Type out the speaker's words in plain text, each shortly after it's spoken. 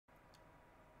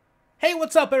Hey,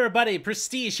 what's up everybody?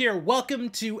 Prestige here.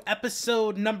 Welcome to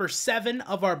episode number 7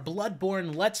 of our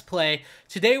Bloodborne Let's Play.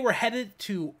 Today we're headed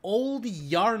to Old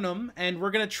Yharnam and we're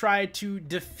going to try to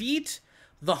defeat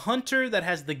the hunter that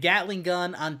has the Gatling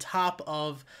gun on top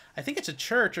of, I think it's a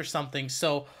church or something.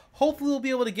 So hopefully we'll be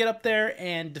able to get up there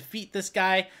and defeat this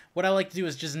guy. What I like to do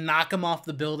is just knock him off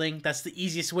the building. That's the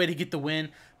easiest way to get the win.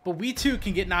 But we too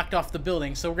can get knocked off the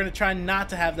building, so we're going to try not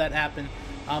to have that happen.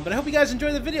 But I hope you guys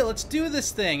enjoy the video. Let's do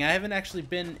this thing. I haven't actually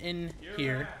been in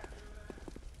here.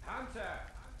 Hunter,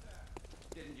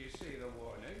 didn't you see the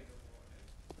warning?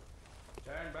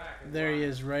 Turn back and There he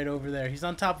is, right over there. He's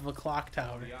on top of a clock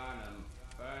tower. Yharnam,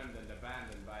 burned and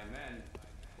abandoned by men,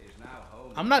 is now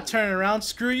home. I'm not turning around.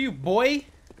 Screw you, boy.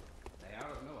 They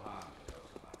are of no harm to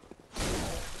those about.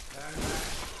 Turn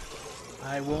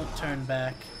back. I won't turn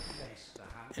back. Face the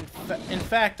hunter. In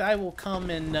fact, I will come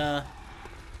and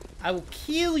I will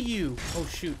kill you. Oh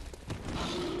shoot.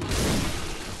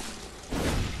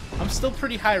 I'm still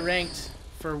pretty high ranked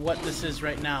for what this is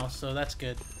right now, so that's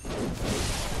good.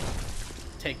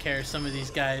 Take care of some of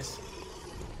these guys.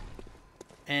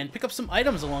 And pick up some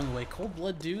items along the way. Cold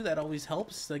blood dew, that always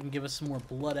helps. That can give us some more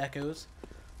blood echoes.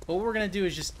 But what we're gonna do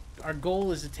is just, our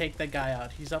goal is to take that guy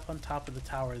out. He's up on top of the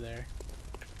tower there.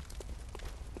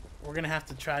 We're gonna have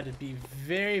to try to be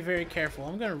very, very careful.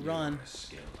 I'm gonna run. You're a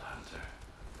skilled hunter.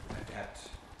 Adept.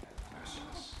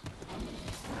 Merciless.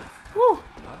 Woo!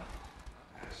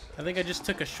 I think I just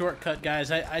took a shortcut, guys.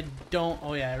 I don't...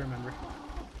 Oh, yeah, I remember.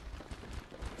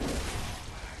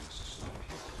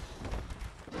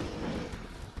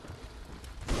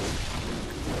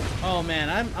 Oh,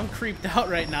 man, I'm creeped out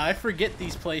right now. I forget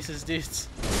these places, dudes.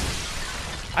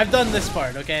 I've done this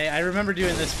part, okay? I remember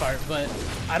doing this part, but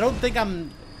I don't think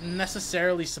I'm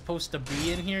necessarily supposed to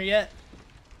be in here yet.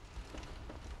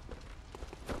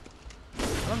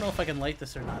 I don't know if I can light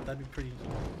this or not. That'd be pretty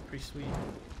sweet.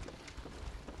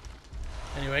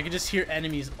 Anyway, I can just hear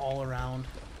enemies all around.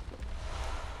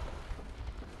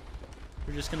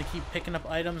 We're just gonna keep picking up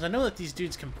items. I know that these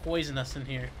dudes can poison us in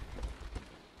here.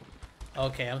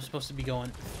 Okay, I'm supposed to be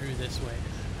going through this way.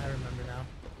 I remember now.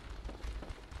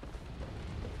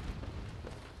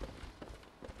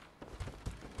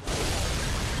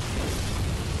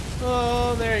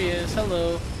 Oh, there he is.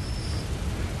 Hello.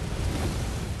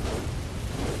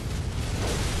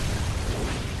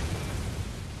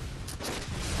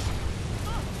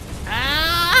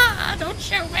 Ah! Don't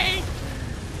shoot me!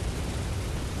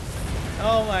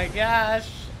 Oh my gosh.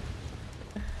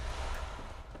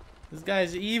 This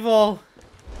guy's evil.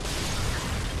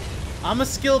 I'm a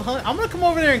skilled hunter. I'm gonna come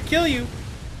over there and kill you.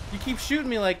 You keep shooting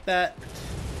me like that.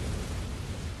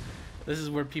 This is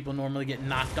where people normally get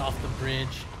knocked off the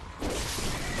bridge.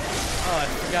 Oh, I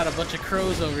forgot a bunch of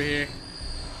crows over here.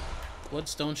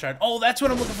 Bloodstone shard. Oh, that's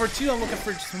what I'm looking for too. I'm looking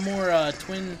for some more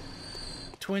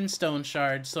twin stone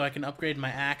shards so I can upgrade my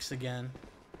axe again.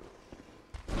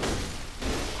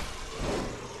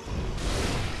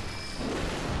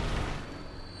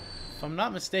 If I'm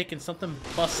not mistaken, something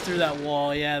busts through that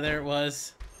wall. Yeah, there it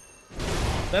was.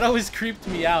 That always creeped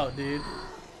me out, dude.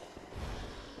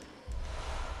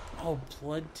 Oh,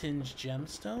 blood-tinged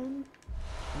gemstone?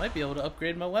 Might be able to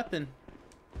upgrade my weapon.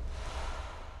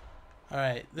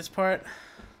 Alright, this part,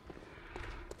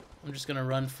 I'm just gonna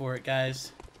run for it,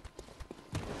 guys.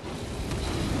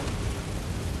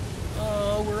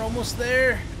 Oh, we're almost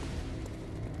there.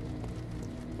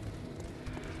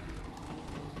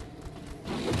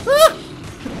 Ah!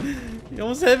 You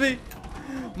almost hit me.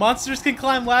 Monsters can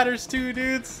climb ladders too,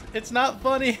 dudes. It's not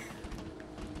funny.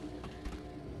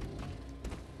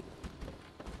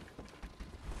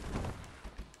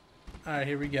 Alright,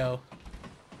 here we go.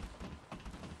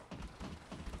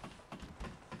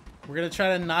 We're gonna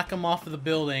try to knock him off of the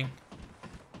building.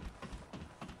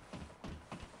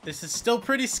 This is still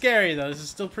pretty scary, though. This is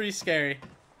still pretty scary.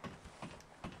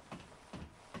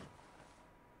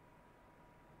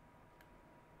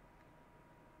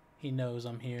 He knows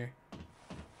I'm here.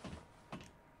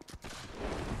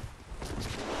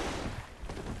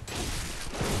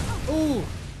 Ooh!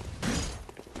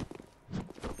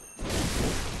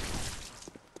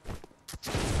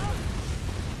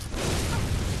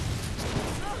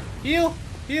 Heal!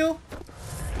 Heal!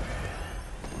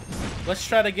 Let's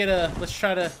try to get a... Let's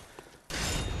try to...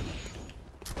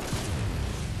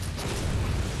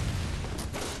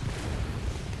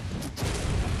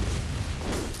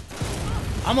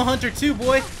 I'm a hunter too,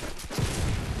 boy!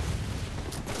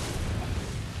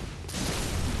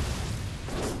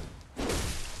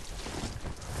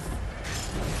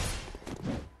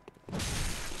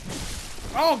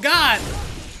 Oh, God!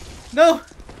 No!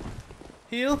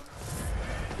 Heal.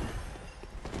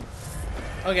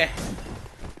 Okay.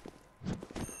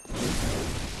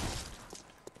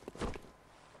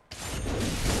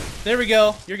 There we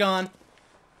go. You're gone.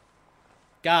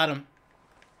 Got him.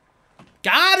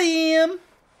 Got him!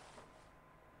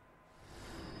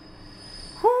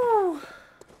 Whew.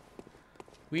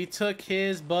 We took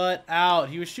his butt out.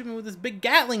 He was shooting with this big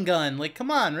Gatling gun. Like, come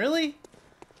on, really?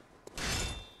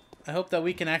 I hope that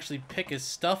we can actually pick his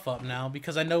stuff up now,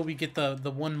 because I know we get the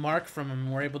one mark from him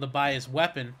and we're able to buy his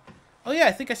weapon. Oh yeah,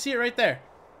 I think I see it right there.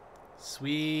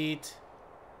 Sweet.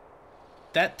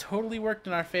 That totally worked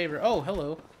in our favor. Oh,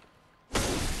 hello.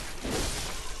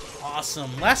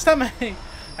 Awesome. Last time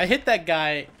I hit that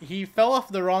guy, he fell off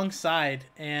the wrong side,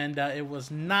 and it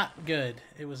was not good.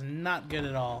 It was not good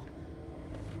at all.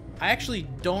 I actually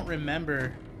don't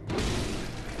remember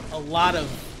a lot of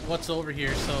what's over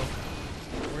here, so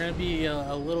we're going to be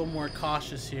a little more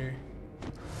cautious here.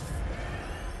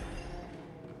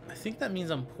 I think that means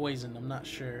I'm poisoned. I'm not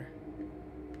sure.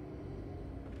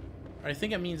 Or I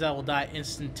think it means I will die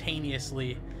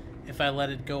instantaneously if I let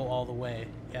it go all the way.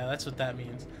 Yeah, that's what that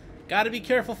means. Gotta be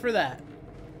careful for that.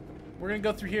 We're gonna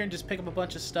go through here and just pick up a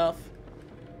bunch of stuff.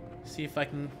 See if I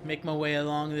can make my way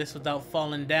along this without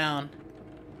falling down.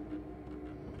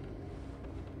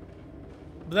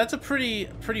 But that's a pretty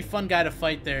fun guy to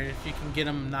fight there if you can get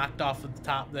him knocked off at the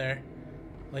top there,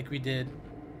 like we did.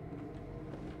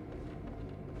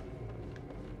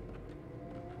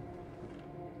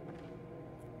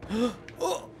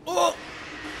 Oh, oh.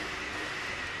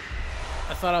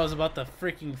 I thought I was about to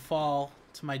freaking fall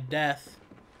to my death.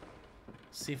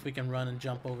 See if we can run and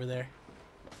jump over there.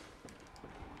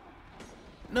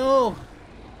 No!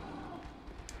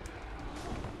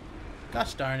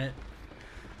 Gosh darn it.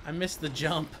 I missed the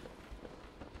jump.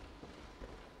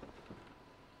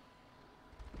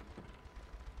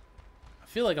 I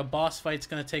feel like a boss fight's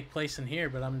gonna take place in here,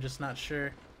 but I'm just not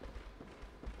sure.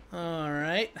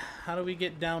 Alright, how do we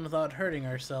get down without hurting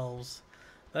ourselves?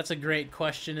 That's a great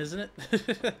question, isn't it?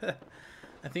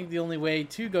 I think the only way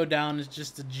to go down is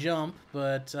just to jump,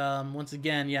 but once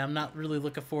again, yeah, I'm not really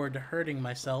looking forward to hurting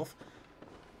myself.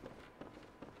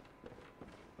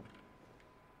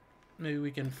 Maybe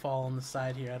we can fall on the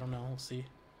side here, I don't know, we'll see.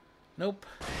 Nope.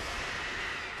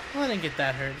 Well, I didn't get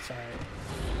that hurt, it's alright.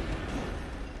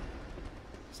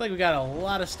 Looks like we got a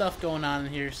lot of stuff going on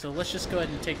in here, so let's just go ahead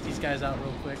and take these guys out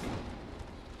real quick.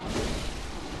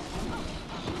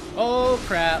 Oh,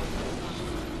 crap.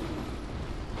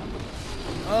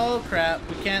 Oh, crap.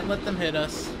 We can't let them hit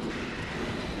us.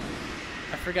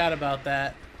 I forgot about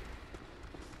that.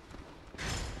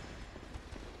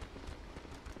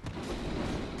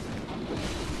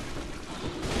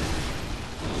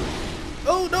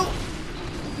 Oh, no!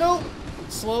 No!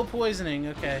 Slow poisoning,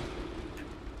 okay.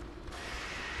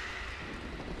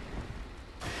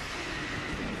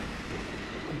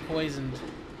 I'm poisoned.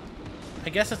 I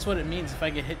guess that's what it means. If I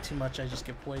get hit too much, I just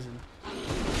get poisoned.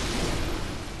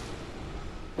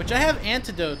 Which I have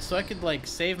antidotes, so I could, like,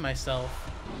 save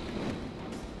myself.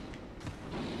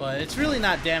 But it's really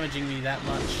not damaging me that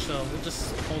much, so we'll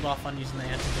just hold off on using the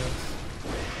antidotes.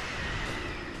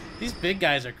 These big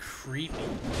guys are creepy.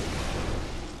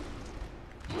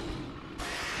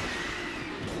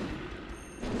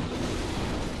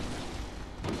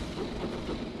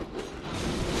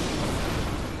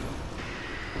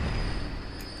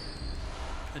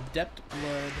 Adept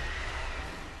Blood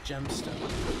Gemstone.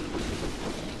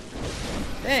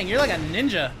 Dang, you're like a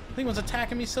ninja. I think one's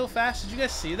attacking me so fast. Did you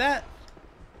guys see that?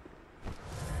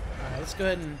 Alright, let's go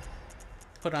ahead and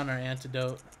put on our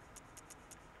antidote.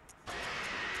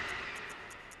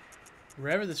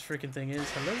 Wherever this freaking thing is.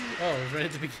 Hello? Oh, it was right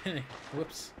at the beginning.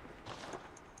 Whoops.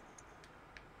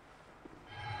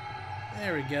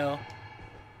 There we go.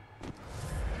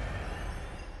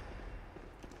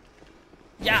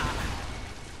 Yeah!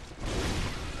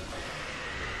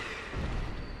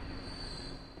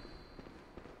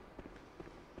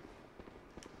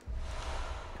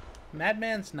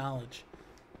 Madman's Knowledge.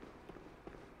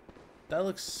 That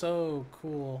looks so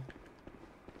cool.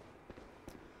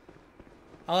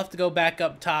 I'll have to go back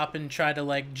up top and try to,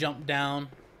 like, jump down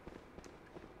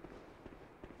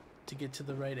to get to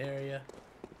the right area.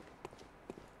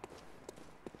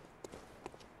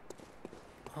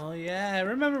 Oh yeah, I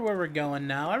remember where we're going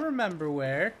now. I remember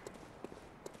where.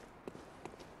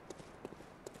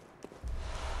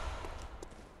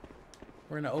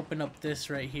 We're gonna open up this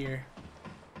right here.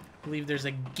 I believe there's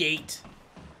a gate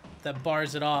that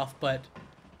bars it off, but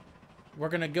we're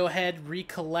gonna go ahead,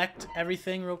 recollect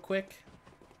everything real quick.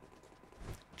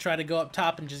 Try to go up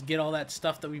top and just get all that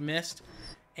stuff that we missed.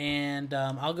 And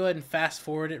I'll go ahead and fast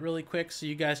forward it really quick so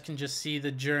you guys can just see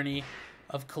the journey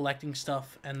of collecting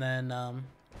stuff, and then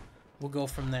we'll go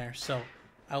from there. So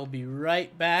I will be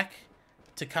right back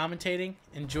to commentating.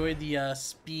 Enjoy the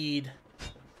speed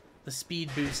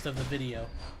boost of the video.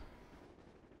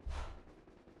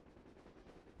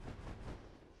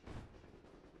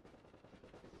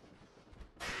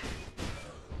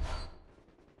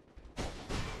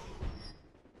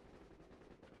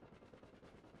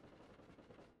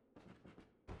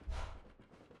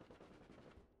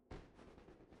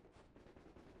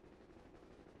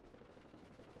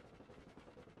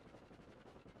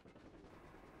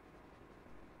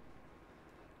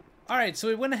 Alright, so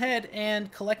we went ahead and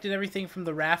collected everything from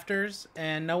the rafters,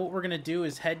 and now what we're going to do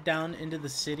is head down into the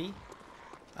city.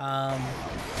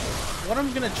 What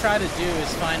I'm going to try to do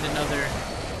is find another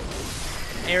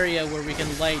area where we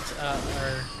can light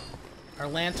our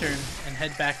lantern and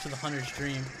head back to the Hunter's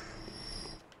Dream.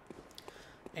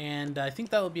 And I think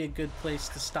that will be a good place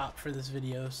to stop for this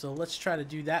video, so let's try to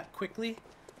do that quickly.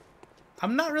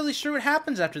 I'm not really sure what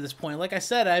happens after this point. Like I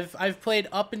said, I've played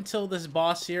up until this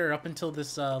boss here, or up until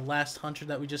this last hunter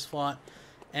that we just fought,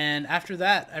 and after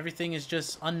that, everything is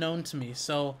just unknown to me.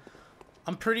 So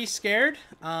I'm pretty scared.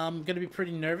 I'm gonna be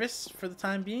pretty nervous for the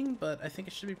time being, but I think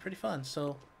it should be pretty fun.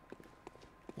 So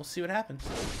we'll see what happens.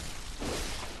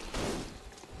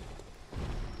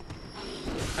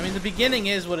 I mean, the beginning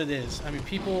is what it is. I mean,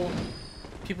 people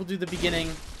do the beginning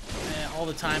all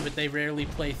the time, but they rarely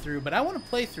play through. But I want to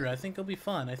play through. I think it'll be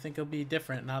fun. I think it'll be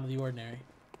different and out of the ordinary.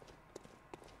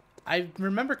 I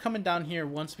remember coming down here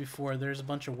once before. There's a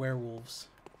bunch of werewolves.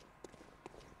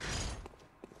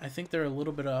 I think they're a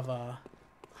little bit of a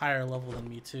higher level than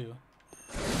me too,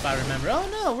 if I remember. Oh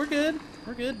no, we're good.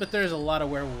 We're good. But there's a lot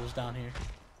of werewolves down here.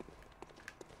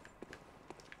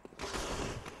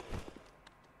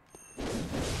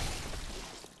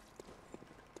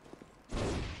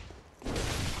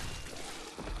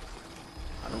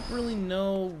 Really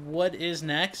know what is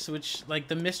next, which, like,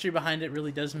 the mystery behind it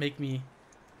really does make me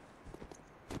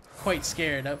quite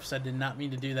scared. Oops, I did not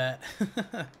mean to do that. Let's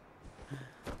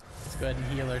go ahead and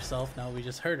heal ourselves. Now we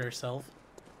just hurt ourselves.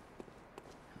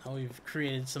 Now we've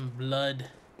created some blood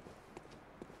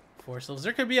for ourselves.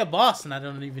 There could be a boss and I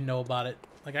don't even know about it.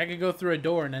 Like, I could go through a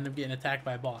door and end up getting attacked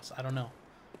by a boss. I don't know.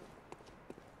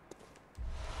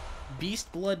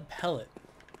 Beast blood pellet.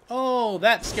 Oh,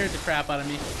 that scared the crap out of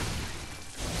me.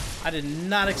 I did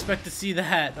not expect to see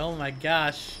that. Oh my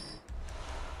gosh.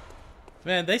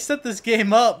 Man, they set this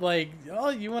game up like, oh,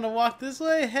 you want to walk this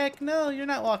way? Heck no, you're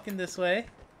not walking this way.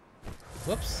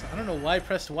 Whoops. I don't know why I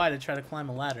pressed Y to try to climb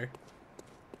a ladder.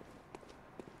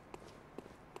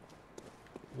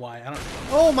 Why? I don't...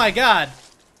 Oh my god!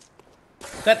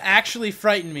 That actually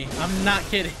frightened me. I'm not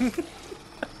kidding.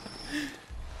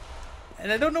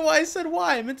 And I don't know why I said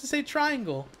Y. I meant to say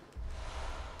triangle.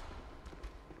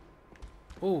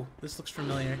 Ooh, this looks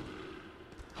familiar.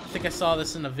 I think I saw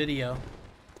this in a video.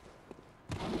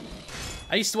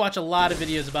 I used to watch a lot of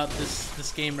videos about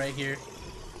this game right here.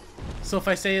 So if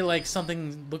I say like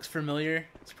something looks familiar,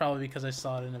 it's probably because I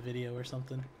saw it in a video or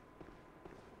something.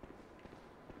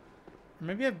 Or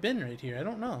maybe I've been right here. I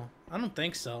don't know. I don't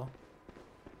think so.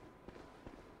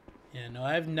 Yeah, no,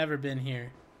 I've never been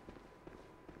here.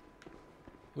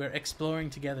 We're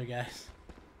exploring together, guys.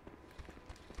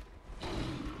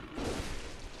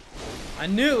 I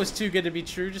knew it was too good to be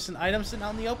true. Just an item sitting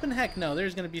out in the open? Heck no,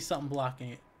 there's going to be something blocking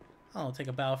it. I'll take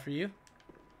a bow for you.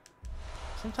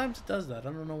 Sometimes it does that. I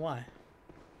don't know why.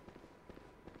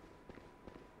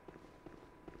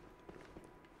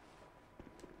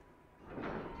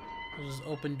 We'll just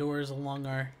open doors along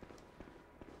our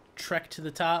trek to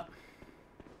the top.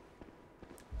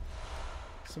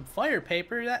 Some fire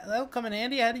paper. That'll come in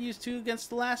handy. I had to use 2 against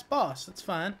the last boss. That's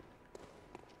fine.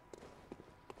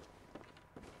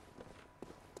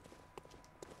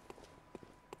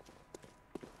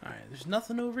 Alright, there's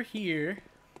nothing over here.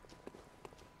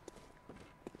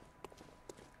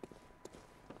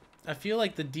 I feel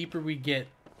like the deeper we get,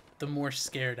 the more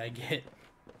scared I get.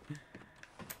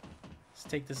 Let's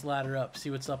take this ladder up,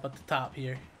 see what's up at the top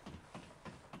here.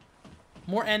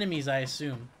 More enemies, I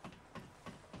assume.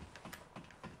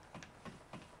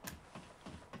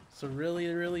 It's a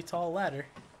really, really tall ladder.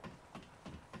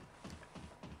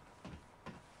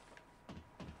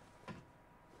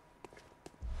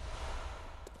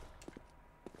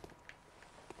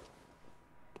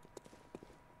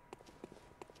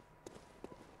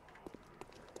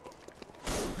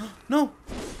 No!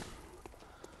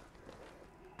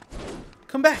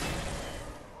 Come back!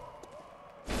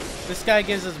 This guy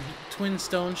gives us twin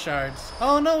stone shards.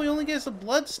 Oh no, he only gives a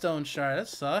bloodstone shard. That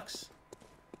sucks.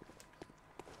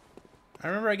 I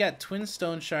remember I got twin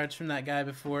stone shards from that guy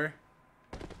before.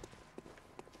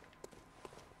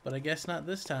 But I guess not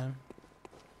this time.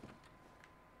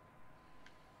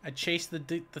 I chased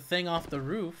the thing off the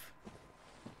roof.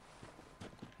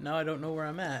 Now I don't know where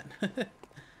I'm at.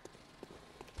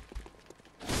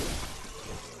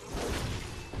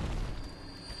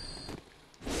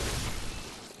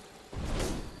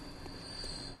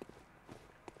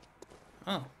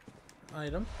 Oh,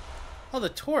 item. Oh, the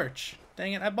torch.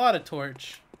 Dang it, I bought a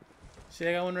torch. See,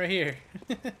 I got one right here.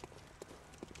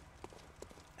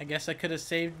 I guess I could have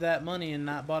saved that money and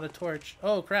not bought a torch.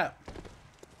 Oh, crap.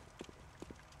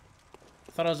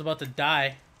 I thought I was about to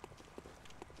die.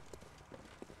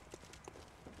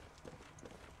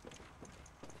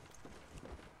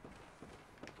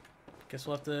 Guess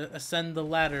we'll have to ascend the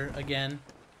ladder again.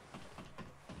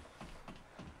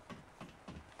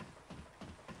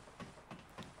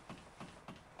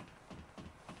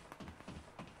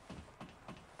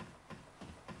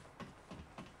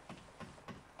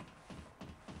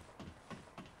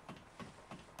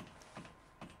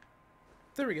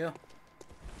 There we go.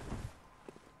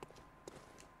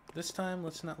 This time,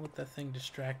 let's not let that thing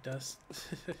distract us.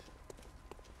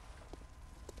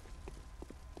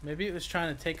 Maybe it was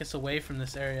trying to take us away from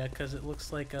this area because it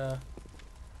looks like a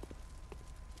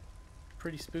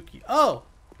pretty spooky. Oh!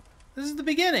 This is the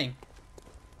beginning!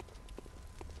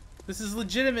 This is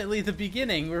legitimately the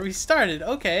beginning where we started.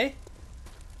 Okay.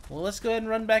 Well, let's go ahead and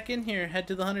run back in here, head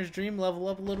to the Hunter's Dream, level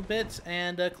up a little bit,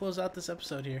 and close out this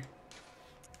episode here.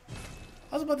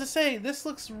 I was about to say, this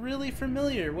looks really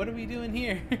familiar. What are we doing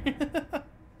here?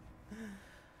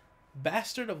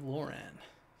 Bastard of Loran.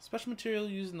 Special material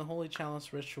used in the Holy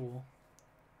Chalice ritual.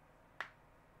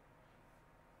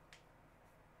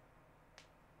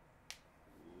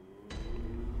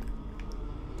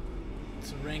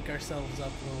 Let's rank ourselves up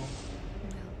a little.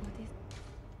 Well, what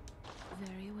is...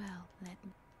 Very well, let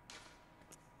me...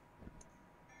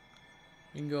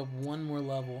 We can go up one more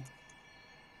level.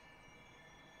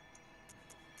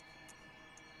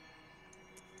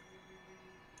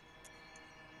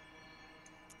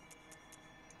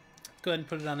 Go ahead and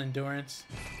put it on endurance.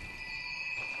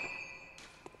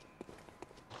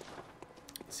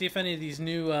 See if any of these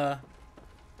new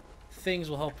things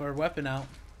will help our weapon out.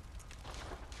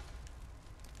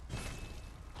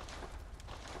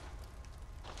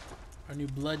 Our new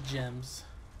blood gems.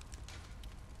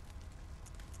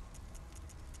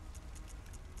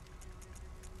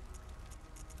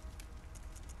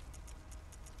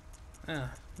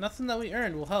 Nothing that we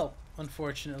earned will help,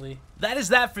 unfortunately. That is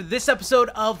that for this episode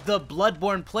of the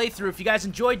Bloodborne playthrough. If you guys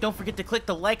enjoyed, don't forget to click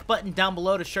the like button down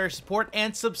below to show your support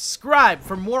and subscribe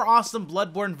for more awesome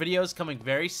Bloodborne videos coming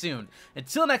very soon.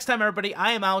 Until next time, everybody,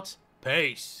 I am out.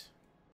 Peace.